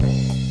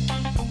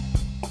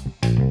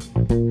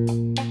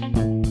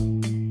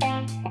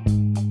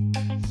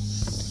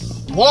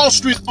Wall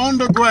Street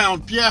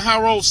Underground, Pierre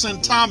Harold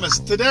St. Thomas.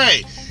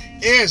 Today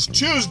is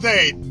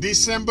Tuesday,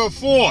 December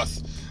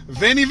 4th.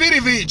 Veni Vidi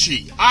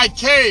Vici. I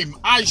came,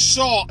 I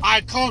saw,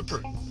 I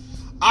conquered.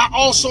 I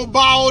also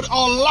borrowed a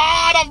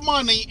lot of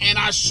money and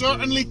I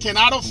certainly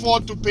cannot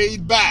afford to pay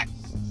it back.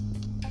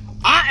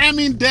 I am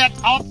in debt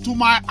up to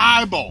my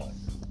eyeball.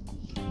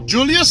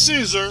 Julius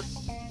Caesar,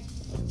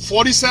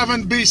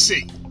 47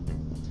 BC.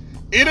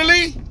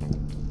 Italy,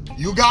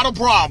 you got a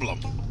problem.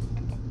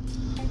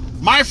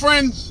 My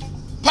friends,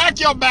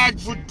 pack your bag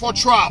for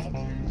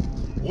travel.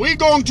 We're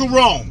going to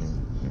Rome.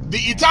 The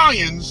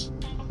Italians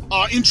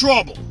are in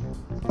trouble.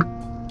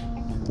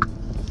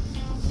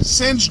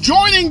 Since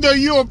joining the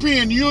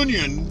European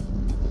Union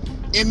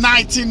in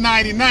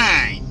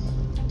 1999,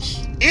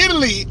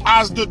 Italy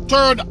has the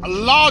third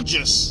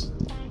largest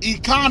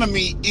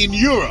economy in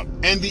Europe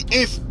and the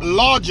 8th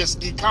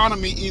largest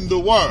economy in the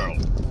world.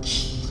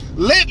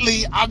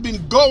 Lately, I've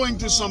been going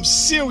through some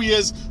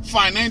serious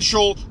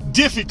financial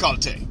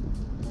difficulty.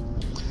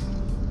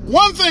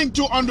 One thing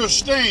to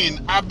understand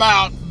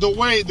about the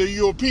way the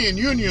European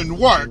Union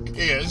work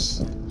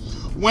is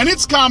when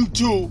it's come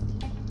to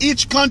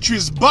each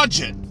country's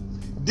budget,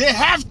 they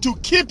have to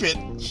keep it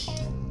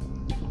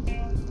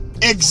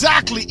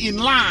exactly in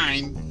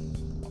line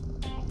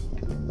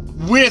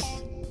with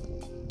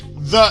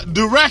the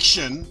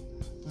direction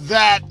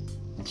that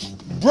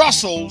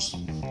Brussels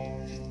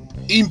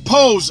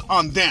impose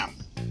on them.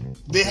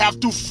 They have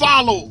to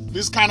follow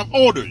this kind of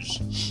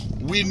orders.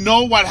 We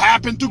know what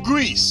happened to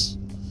Greece.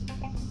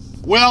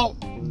 Well,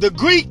 the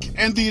Greek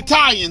and the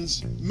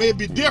Italians may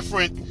be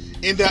different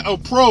in their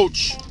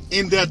approach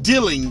in their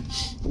dealing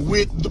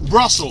with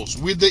Brussels,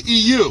 with the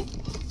EU.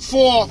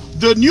 For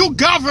the new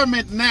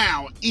government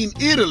now in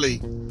Italy,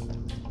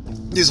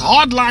 this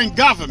hardline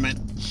government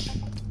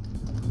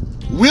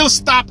will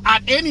stop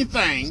at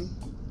anything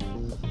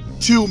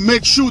to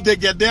make sure they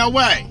get their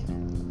way.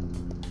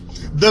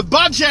 The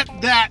budget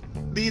that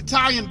the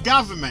Italian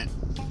government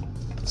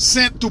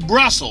sent to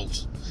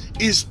Brussels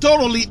is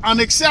totally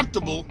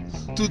unacceptable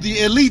to the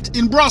elite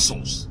in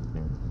Brussels.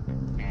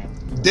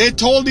 They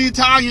told the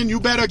Italian, you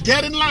better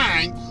get in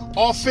line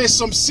or face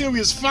some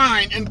serious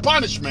fine and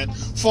punishment,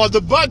 for the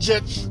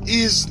budget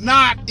is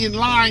not in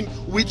line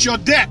with your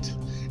debt.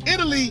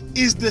 Italy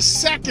is the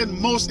second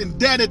most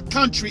indebted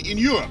country in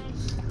Europe,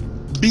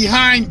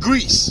 behind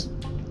Greece.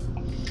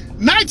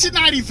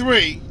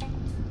 1993,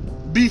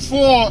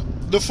 before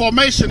the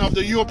formation of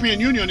the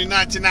European Union in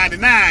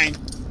 1999,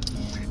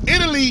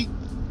 Italy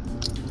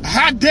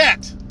had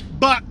debt,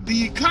 but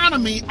the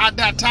economy at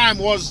that time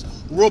was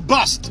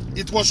robust.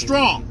 It was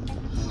strong.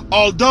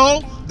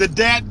 Although the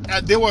debt,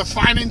 they were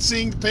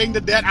paying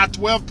the debt at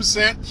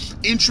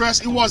 12%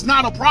 interest, it was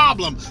not a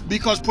problem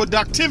because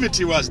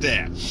productivity was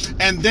there.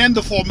 And then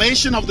the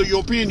formation of the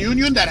European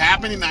Union that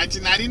happened in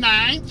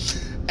 1999,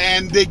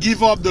 and they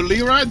give up the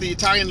lira, the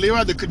Italian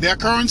lira, their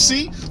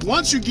currency.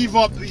 Once you give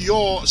up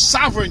your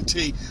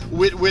sovereignty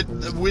with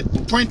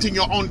printing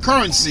your own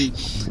currency,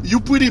 you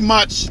pretty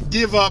much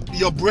give up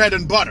your bread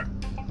and butter.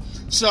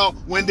 So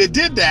when they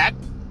did that,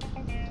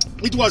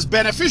 it was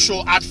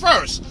beneficial at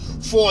first,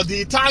 for the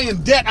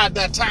Italian debt at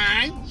that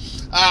time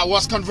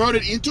was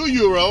converted into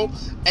euro,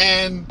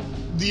 and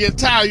the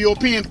entire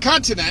European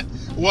continent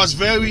was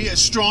very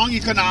strong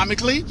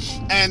economically,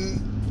 and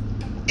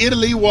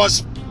Italy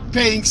was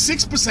paying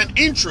 6%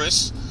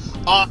 interest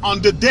on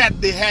the debt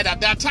they had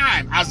at that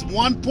time. At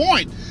one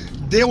point,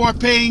 they were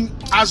paying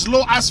as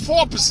low as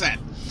 4%.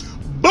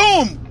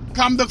 Boom!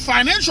 Come the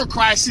financial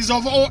crisis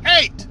of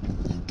 2008.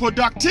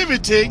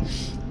 Productivity,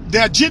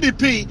 their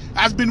GDP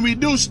has been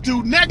reduced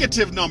to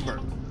negative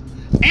number.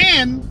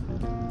 And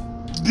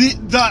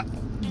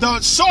the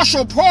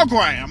social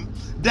program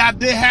that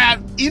they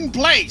had in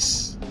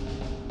place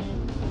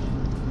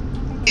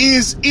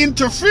is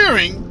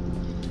interfering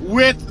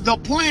with the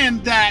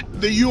plan that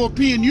the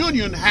European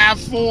Union have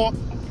for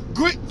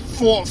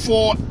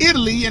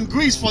Italy and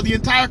Greece, for the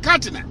entire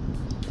continent.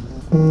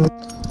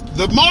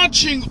 The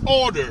marching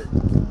order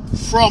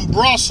from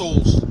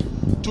Brussels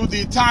to the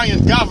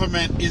Italian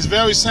government is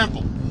very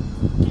simple.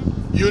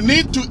 You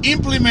need to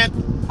implement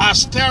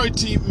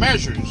austerity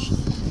measures.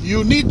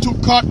 You need to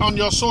cut on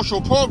your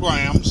social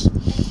programs,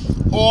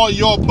 or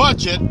your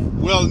budget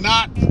will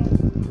not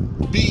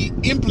be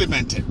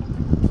implemented.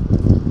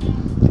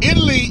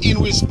 Italy, in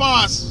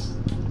response,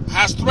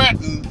 has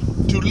threatened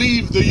to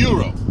leave the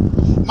euro.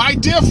 My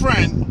dear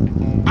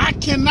friend, I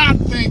cannot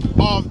think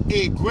of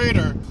a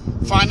greater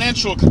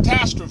financial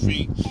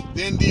catastrophe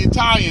than the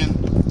Italian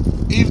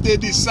if they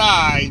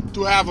decide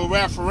to have a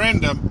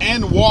referendum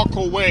and walk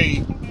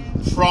away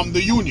from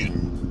the union.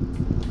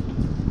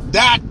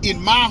 That, in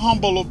my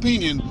humble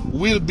opinion,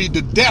 will be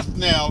the death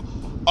knell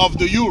of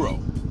the euro.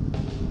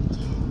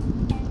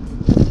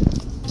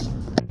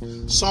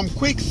 Some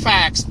quick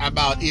facts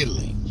about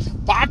Italy.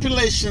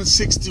 Population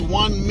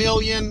 61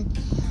 million.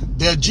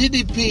 Their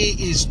GDP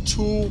is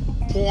 $2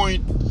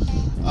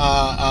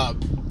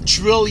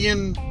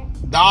 trillion.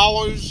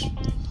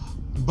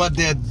 But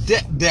their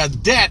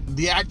debt,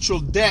 the actual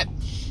debt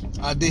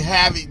They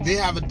have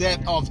a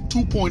debt of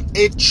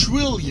 2.8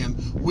 trillion,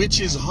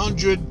 which is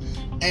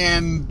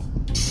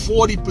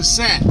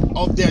 140%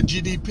 of their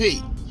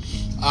GDP.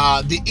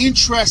 The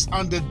interest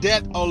on the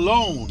debt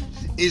alone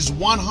is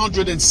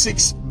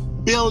 $106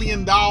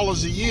 billion a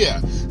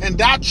year, and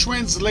that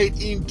translates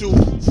into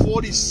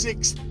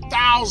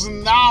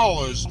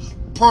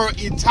 $46,000 per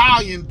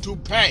Italian to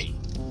pay.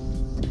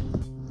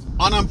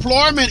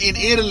 Unemployment in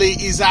Italy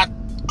is at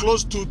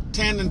close to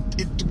 10 and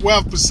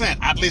 12%.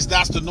 At least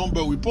that's the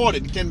number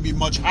reported. It can be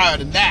much higher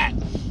than that.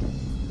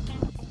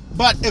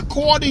 But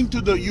according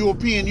to the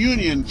European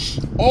Union,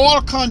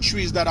 all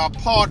countries that are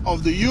part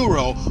of the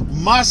euro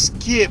must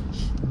keep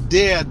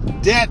their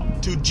debt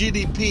to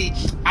GDP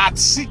at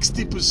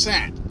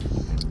 60%.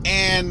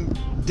 And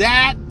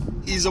that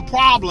is a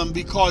problem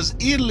because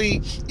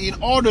Italy, in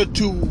order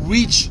to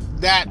reach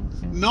that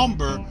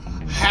number,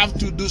 have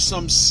to do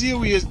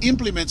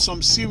implement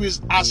some serious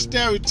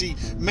austerity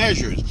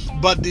measures.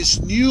 But this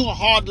new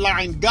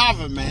hardline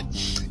government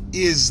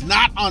is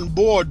not on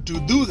board to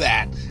do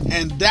that,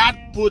 and that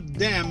put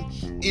them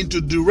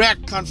into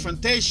direct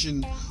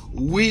confrontation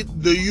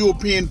with the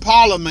European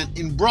Parliament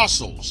in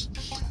Brussels.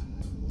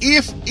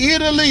 If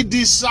Italy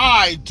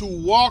decide to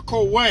walk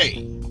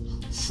away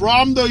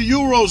from the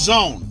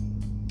Eurozone,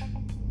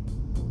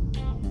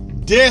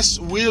 this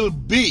will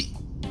be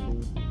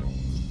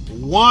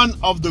one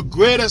of the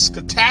greatest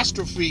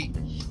catastrophe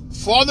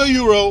for the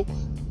euro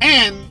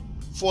and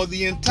for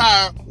the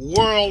entire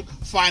world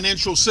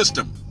financial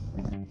system.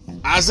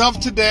 As of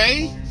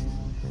today,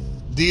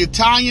 the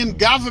Italian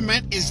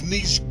government is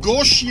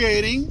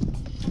negotiating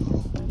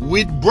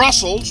with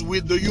Brussels,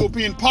 with the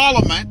European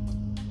Parliament,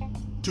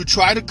 to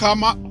try to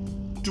come up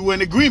to an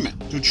agreement,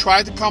 to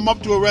try to come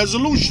up to a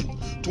resolution,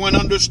 to an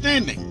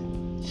understanding.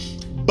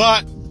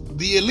 But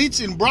the elites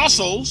in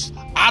Brussels,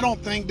 I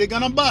don't think they're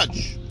gonna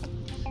budge.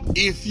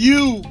 If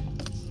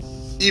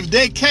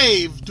they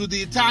cave to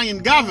the Italian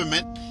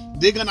government,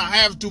 they're gonna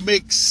have to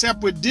make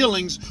separate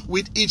dealings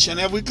with each and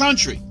every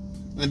country.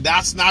 And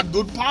that's not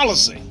good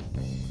policy.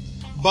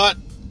 But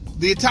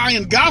the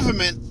Italian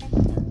government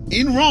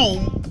in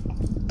Rome,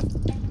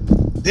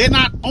 they're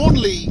not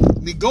only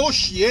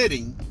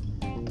negotiating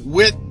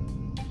with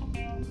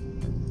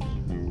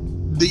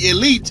the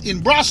elite in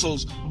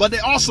Brussels, but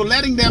they're also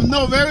letting them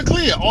know very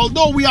clear,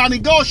 although we are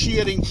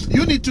negotiating,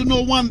 you need to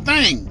know one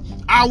thing: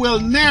 I will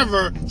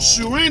never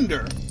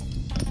surrender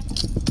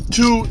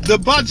to the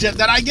budget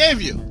that I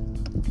gave you.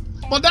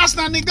 But that's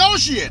not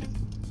negotiating.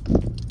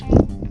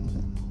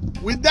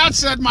 With that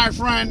said, my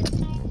friend,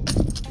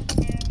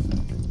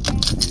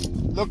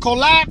 the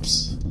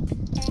collapse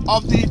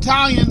of the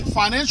Italian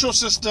financial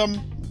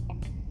system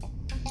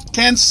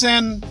can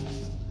send,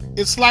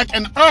 it's like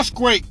an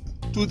earthquake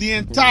to the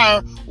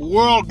entire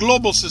world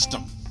global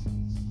system.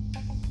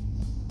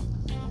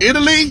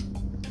 Italy,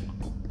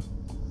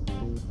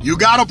 you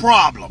got a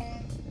problem.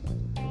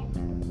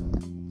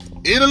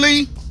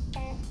 Italy,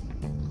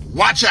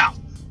 watch out.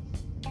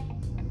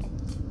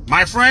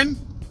 My friend,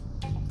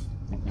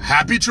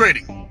 happy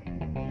trading.